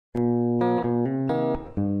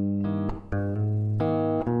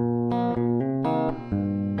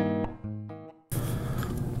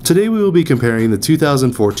Today we will be comparing the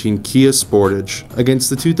 2014 Kia Sportage against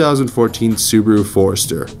the 2014 Subaru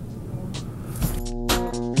Forester.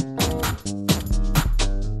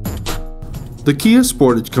 The Kia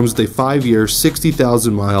Sportage comes with a 5-year,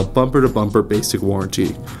 60,000-mile bumper-to-bumper basic warranty,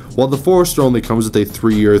 while the Forester only comes with a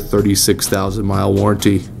 3-year, 36,000-mile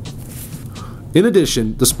warranty. In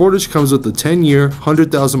addition, the Sportage comes with a 10-year,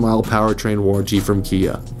 100,000-mile powertrain warranty from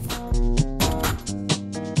Kia.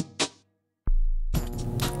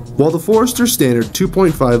 While the Forester's standard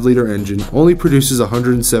 2.5-liter engine only produces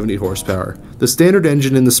 170 horsepower, the standard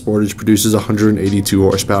engine in the Sportage produces 182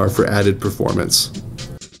 horsepower for added performance.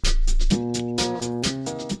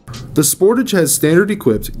 The Sportage has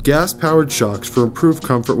standard-equipped gas-powered shocks for improved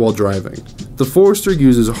comfort while driving. The Forester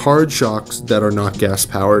uses hard shocks that are not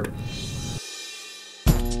gas-powered.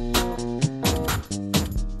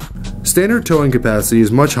 Standard towing capacity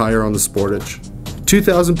is much higher on the Sportage,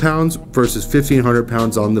 2,000 pounds versus 1,500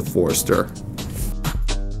 pounds on the Forester.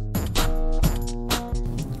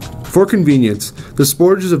 For convenience, the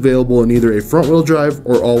Sportage is available in either a front-wheel drive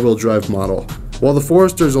or all-wheel drive model, while the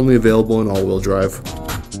Forester is only available in all-wheel drive.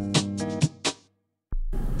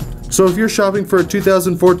 So if you're shopping for a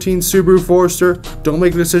 2014 Subaru Forester, don't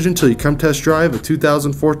make a decision until you come test drive a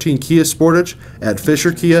 2014 Kia Sportage at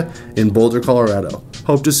Fisher Kia in Boulder, Colorado.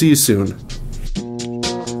 Hope to see you soon.